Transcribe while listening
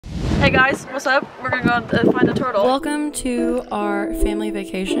Hey guys, what's up? We're gonna go find a turtle. Welcome to our family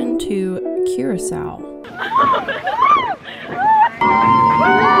vacation to Curacao.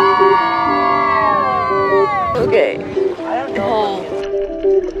 Okay. Oh.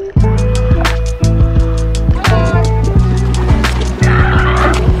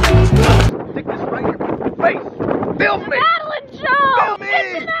 Stick this right in your face. Film me. Madalyn, Joe! Film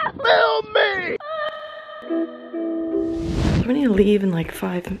me. Film me. Do we need to leave in like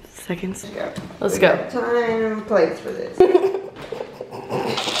 5 seconds? Let's go. Time and place for this.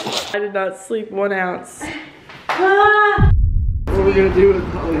 I did not sleep 1 ounce. What are we gonna do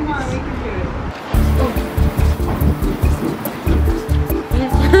with all these?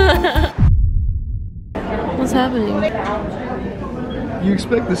 What's happening? You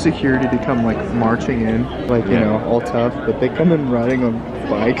expect the security to come like marching in, like, you know, all tough, but they come in riding on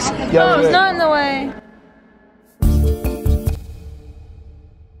bikes. Oh, it's not in the way.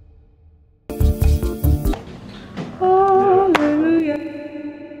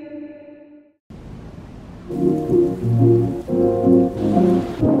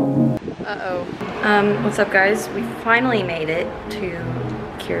 What's up guys? We finally made it to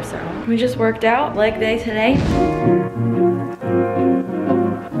Curacao. We just worked out, leg day today.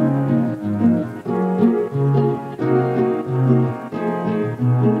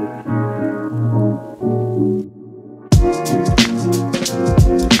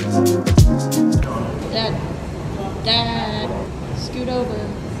 Dad, scoot over.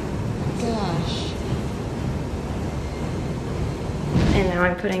 Gosh. And now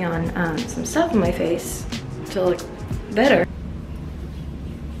I'm putting on some stuff on my face to look better.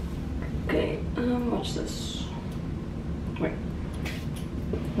 Okay, watch this. Wait.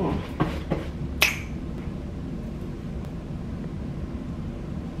 Hold on.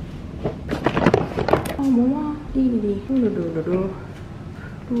 Oh, mama.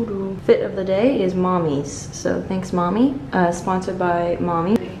 Fit of the day is mommy's. So thanks, mommy. Sponsored by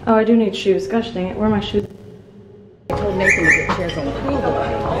mommy. Oh, I do need shoes. Gosh dang it. Where are my shoes? I told Nathan to get chairs on the pool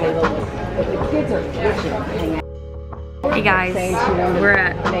tonight. But the kids are itching to hang out. Hey guys, we're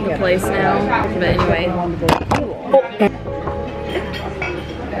at the place now. But anyway.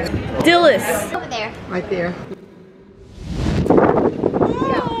 Dillis! Over there. Right there.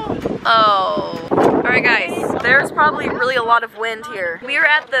 Oh. Alright guys, there's probably really a lot of wind here. We are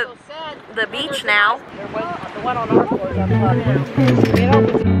at the beach now. The one on our floor is up now.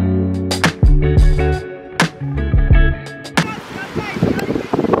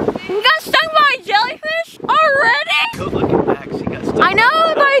 You got stung by a jellyfish? Already? Go look at Max. He got stuck. I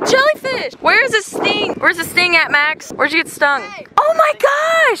know, by a jellyfish. Where's the sting? Where's the sting at, Max? Where'd you get stung? Oh my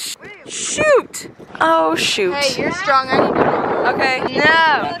gosh! Shoot! Oh shoot. Hey, you're strong. I need to go. Okay.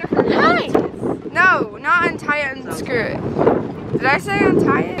 No. Hi. No, not untie it and screw it. Did I say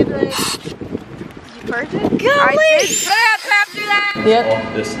untie it? Did you purge it? Golly! I did put it up after that. Yep.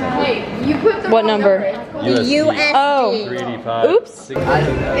 This number. Hey, you put the What number? USD. Oh. 385. Oops.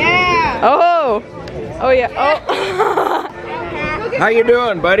 Yeah. Oh. Oh yeah. Oh. How you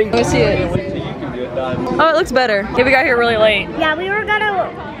doing, buddy? Let me see it. Oh, it looks better. Yeah, we got here really late. Yeah, we were gonna.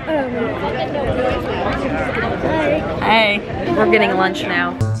 Hey, we're getting lunch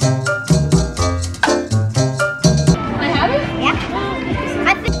now. I have it? Yeah.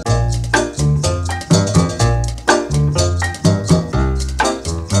 I think.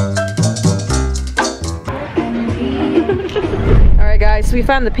 All right, guys. So we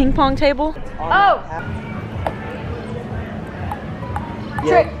found the ping pong table. Oh.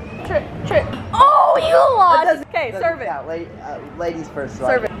 Trick. Oh, you lost. Okay, serve it. Yeah, ladies first.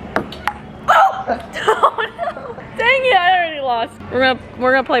 Serve it. Oh! Oh no! Dang it! I already lost. We're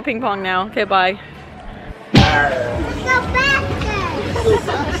gonna play ping pong now. Okay, bye. If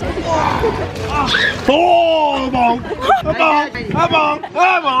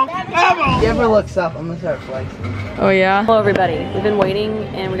he ever looks up, I'm gonna start flexing. Oh yeah. Hello everybody. We've been waiting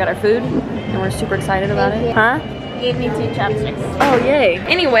and we got our food and we're super excited about it. Huh? Gave me 2 chopsticks. Oh yay.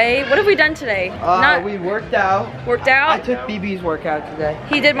 Anyway, what have we done today? We worked out. Worked out. I took BB's workout today.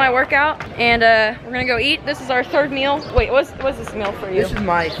 He did my workout and we're gonna go eat. This is our 3rd meal. Wait, what's this meal for you? This is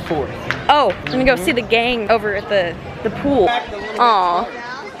my 4th. Oh, I'm gonna go see the gang over at the pool. Aw.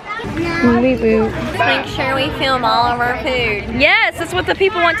 Make sure we film all of our food. Yes, that's what the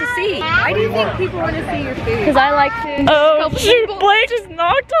people want to see. Why do you think people want to see your food? Because I like to. Oh shoot, Blake just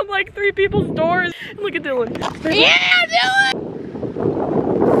knocked on like 3 people's doors. Look at Dylan. Yeah, Dylan!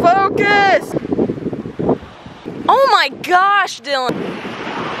 Focus! Oh my gosh, Dylan.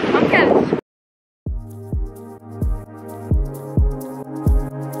 I'm kind of.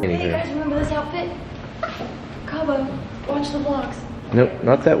 You guys remember this outfit? Cabo, watch the vlogs. Nope,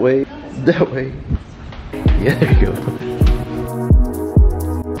 not that way. That way. Yeah, there you go.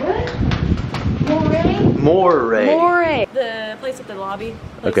 Moray. Moray. The place at the lobby.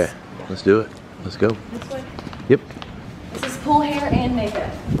 Okay, let's do it. Let's go. This way. Yep. This is full hair and makeup.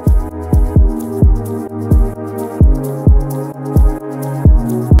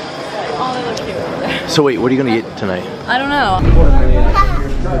 Oh, they look cute over there. So wait, what are you gonna get tonight? I don't know.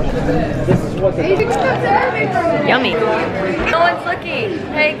 Yummy. No one's looking.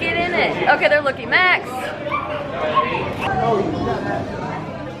 Hey, get in it. Okay, they're looking. Max.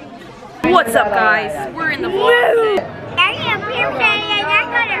 What's up, guys? We're in the vlog.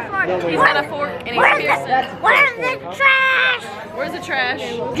 He's got a fork and he's piercing. Where's the trash? Where's the trash?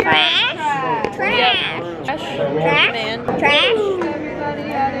 Trash? Trash. Trash? Man. Trash?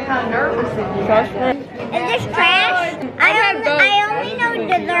 How nervous is Is this trash? I only know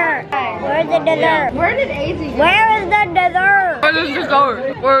dessert. Where's the dessert? Where did AZ go? Where is the dessert? Where's the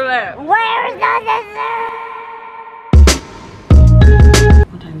dessert? Where's that? Where's the dessert?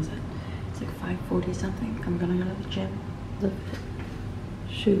 What time is it? It's like 5:40 something. I'm gonna go to the gym.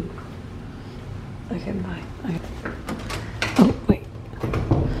 Shoot. Okay, bye. Okay. Oh, wait.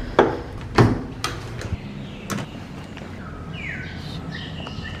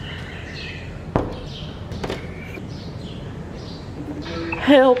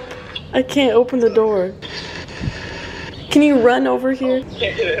 Help! I can't open the door. Can you run over here?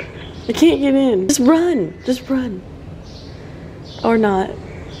 I can't get in. Just run. Just run. Or not.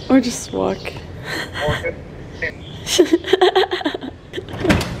 Or just walk.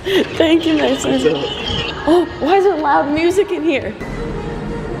 Thank you, Mason. Oh, why is there loud music in here?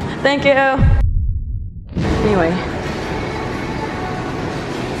 Thank you. Anyway.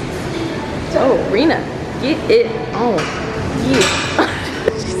 Oh, Rena, get it on. Yeah.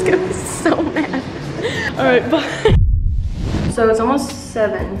 She's gonna be so mad. All right, bye. So it's almost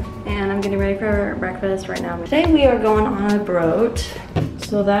 7 and I'm getting ready for breakfast right now. Today we are going on a boat.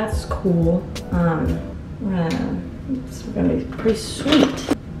 So that's cool. It's gonna be pretty sweet.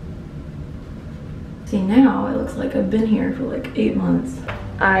 See, now it looks like I've been here for like 8 months.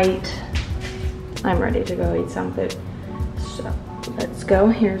 I'm ready to go eat some food. So let's go.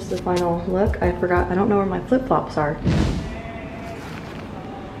 Here's the final look. I don't know where my flip-flops are.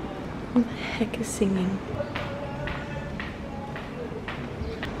 What the heck is singing?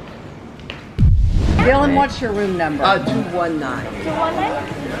 Dylan, what's your room number? 219.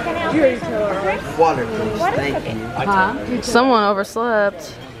 219? Water, please. Thank you. Huh? Someone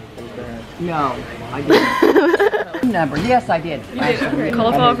overslept. No, I didn't. Number. Yes, I did.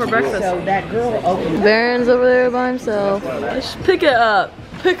 Cauliflower for breakfast. So that girl opened. Baron's over there by himself. Just pick it up.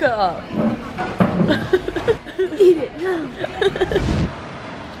 Pick it up. Eat it. No.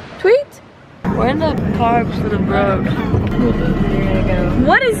 Tweet. We're in the carbs for the road.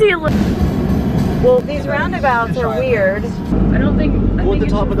 What is he? Well, these roundabouts are weird. I don't think. Go at the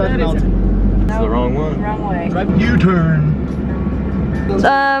top of that mountain. It's the wrong one. Wrong way. U-turn.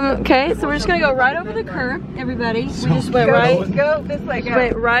 Okay, so we're just gonna go right over the curb, everybody. We just went Go this way. Just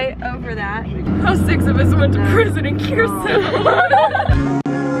went right over that. How 6 of us went to prison in Kirsten.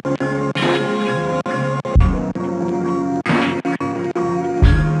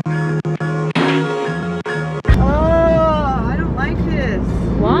 I don't like this.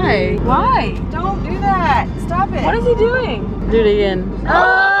 Why? Why? Don't do that. Stop it. What is he doing? Do it again.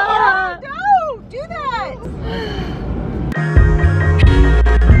 Don't do that.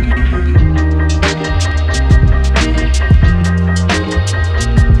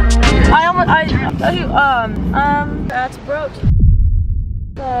 That's broke.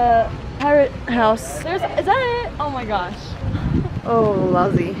 The pirate house. Is that it? Oh my gosh. Oh,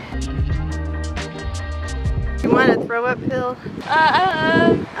 lousy. You want a throw up pill?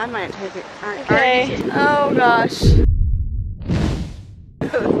 I might take it. Okay. Oh gosh. I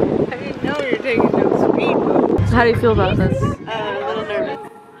didn't know you were taking no speed. How do you feel about this? A little nervous.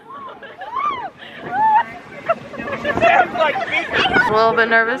 A little bit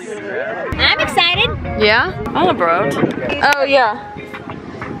nervous? I'm excited. Yeah? On a boat. Oh yeah.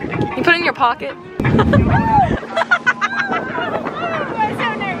 You put it in your pocket? I'm so nervous.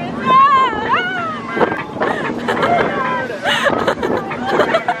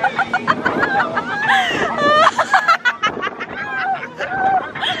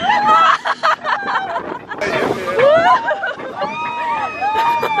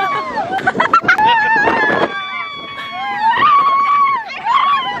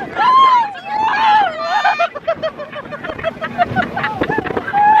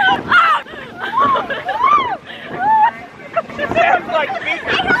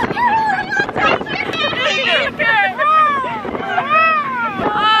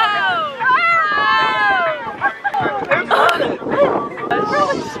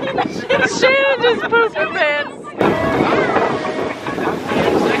 Super fans.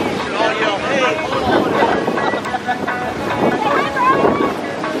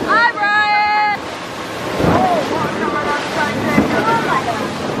 Hi, Brian.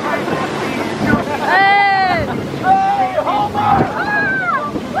 Hey.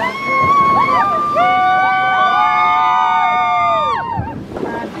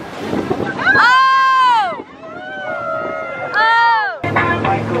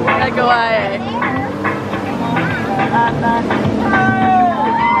 Go away.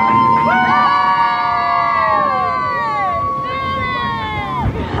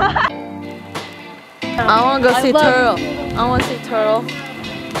 I want to go see Turtle. I want to see Turtle.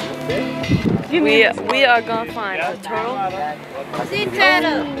 We are gonna find a turtle. See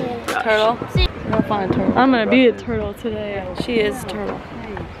turtle. Turtle. We're gonna find a turtle. I'm gonna be a turtle today. She is a turtle.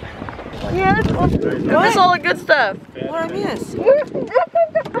 Yeah. What's all the good stuff? What I miss?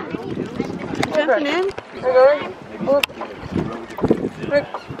 Jumping in.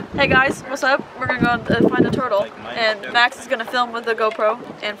 Hey guys, what's up? We're gonna go find a turtle, and Max is gonna film with the GoPro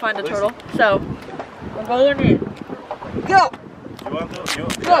and find a turtle. So, go in. Go.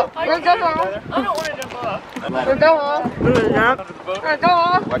 Go. We're going off. I don't want to jump off. We're going off. We're going off. We're going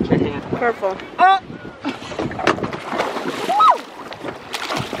off. Watch your hand. Careful. Oh.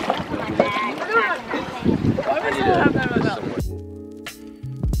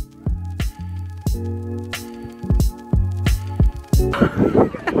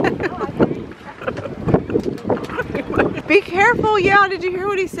 Be careful, yeah. Did you hear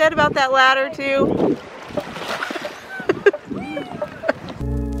what he said about that ladder too?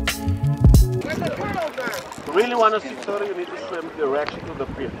 If you really want to see turtle, you need to swim direction to the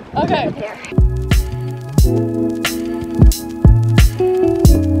pier. Okay.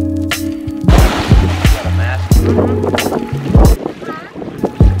 Got a mask.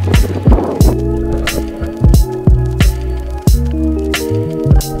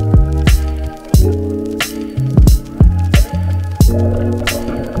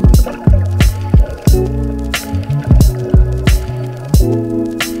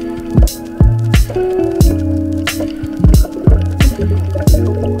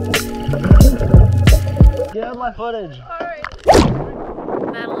 Get my footage.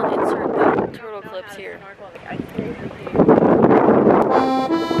 Madalyn, insert the turtle clips here. How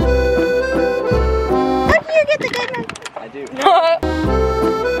do you get the good one? I do.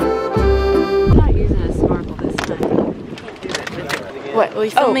 I'm not using a snorkel this time. What? Will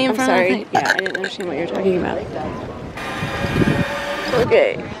you film me in front of the thing? Yeah, I didn't understand what you're talking about.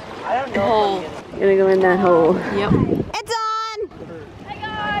 Okay. Hole. Gonna go in that hole. Yep. It's on! Hey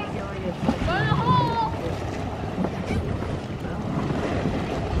guys! Go in the hole!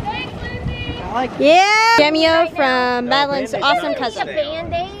 Thanks, Lucy! Yeah! Cameo from Madalyn's awesome cousin.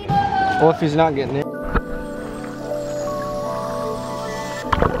 Band-Aid. Well, if he's not getting it.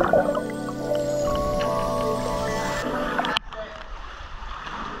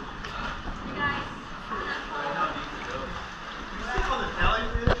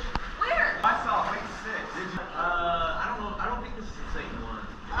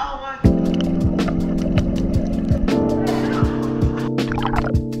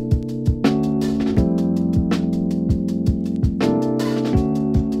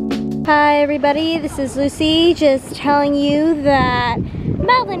 Hi everybody, this is Lucy, just telling you that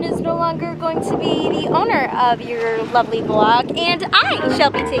Madalyn is no longer going to be the owner of your lovely vlog, and I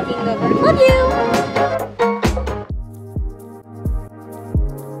shall be taking over. Love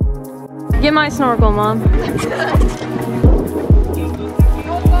you! Get my snorkel, Mom.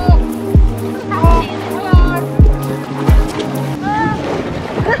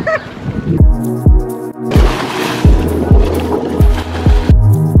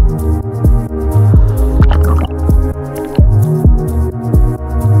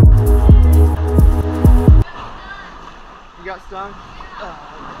 You got stung?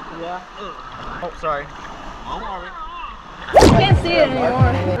 Yeah. Oh, sorry. You can't see it anymore.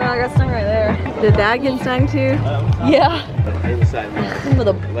 Oh, I got stung right there. Did Dad get stung too? Yeah. With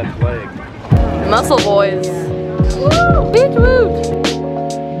a Left leg. muscle boys. Woo! Beach woot!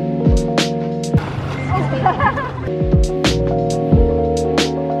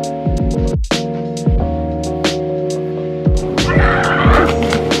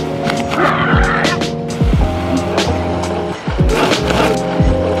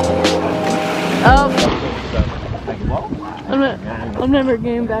 I'm never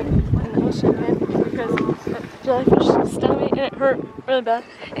getting back in the ocean again because that jellyfish stung me and it hurt really bad,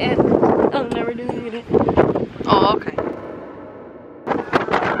 and I'm never doing it again. Oh, okay.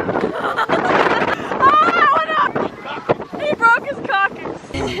 Ah, what up? He broke his cock and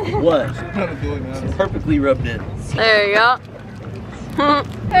What? Perfectly rubbed in. There you go.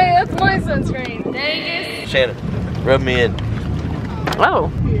 Hey, that's my sunscreen. Dang it. Shannon, rub me in.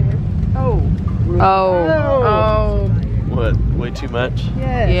 Oh. Oh. What? Way too much?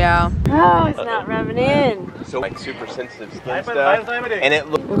 Yeah. Oh, it's not rubbing in. So like super sensitive skin stuff, and it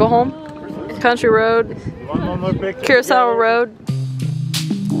looks. We'll go home. Country Road. Curacao Road.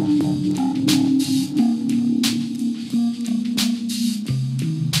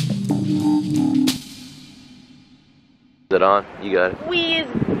 Is it on? You got it.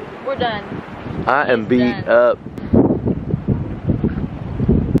 We're done. I am beat up.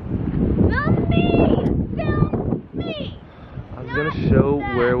 Film me! I was gonna show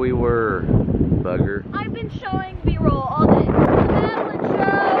where we were, bugger. I've been showing B-roll all day. Madalyn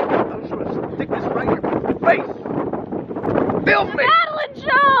show! I'm just gonna stick this right here in your face. Film me! Madalyn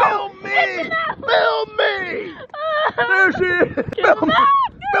show! Film me! Film me! There she is! Film me!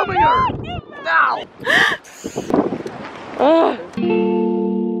 Filming her! Now!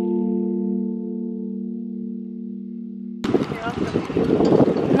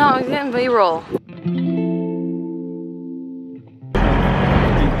 No, he's getting B-roll.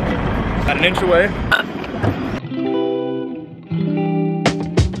 About an inch away.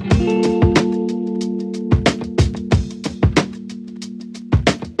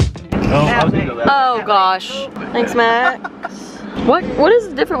 Oh gosh. Thanks, Max. What is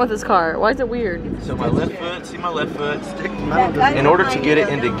different with this car? Why is it weird? So my left foot, see my left foot? In order to get it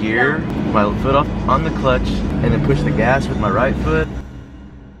into gear, my foot off on the clutch and then push the gas with my right foot.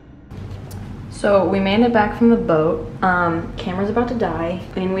 So we made it back from the boat. Camera's about to die,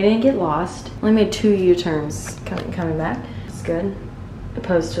 and we didn't get lost. Only made 2 U-turns coming back. It's good,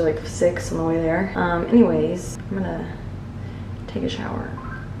 opposed to like 6 on the way there. Anyways, I'm gonna take a shower.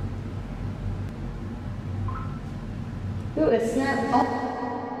 Ooh, it's not.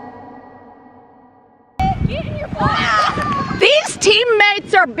 These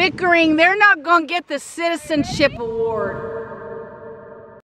teammates are bickering. They're not gonna get the citizenship award.